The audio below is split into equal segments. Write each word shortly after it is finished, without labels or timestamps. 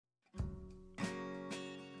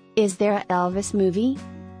Is there a Elvis movie?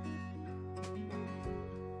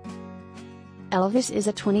 Elvis is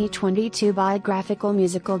a 2022 biographical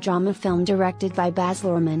musical drama film directed by Baz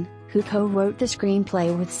Luhrmann, who co-wrote the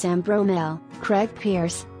screenplay with Sam Bromell, Craig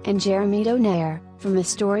Pearce, and Jeremy Doner, from a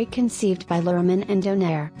story conceived by Luhrmann and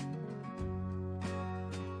Doner.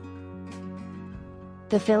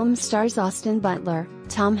 The film stars Austin Butler,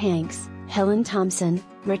 Tom Hanks, Helen Thomson,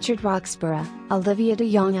 Richard Roxburgh, Olivia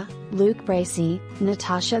DeJonge, Luke Bracey,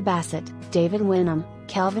 Natasha Bassett, David Wenham,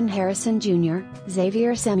 Kelvin Harrison Jr.,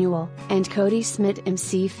 Xavier Samuel, and Kodi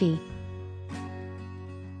Smit-McPhee.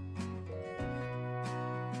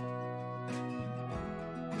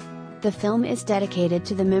 The film is dedicated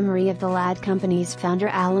to the memory of the Ladd Company's founder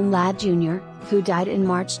Alan Ladd Jr., who died in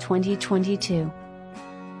March 2022.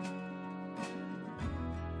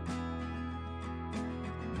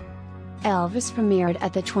 Elvis premiered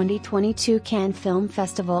at the 2022 Cannes Film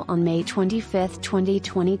Festival on May 25,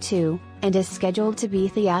 2022, and is scheduled to be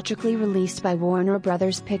theatrically released by Warner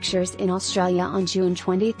Bros. Pictures in Australia on June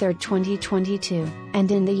 23, 2022,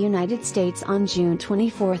 and in the United States on June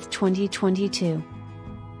 24, 2022.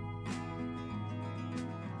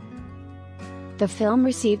 The film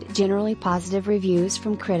received generally positive reviews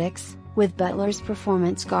from critics, with Butler's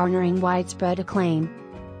performance garnering widespread acclaim.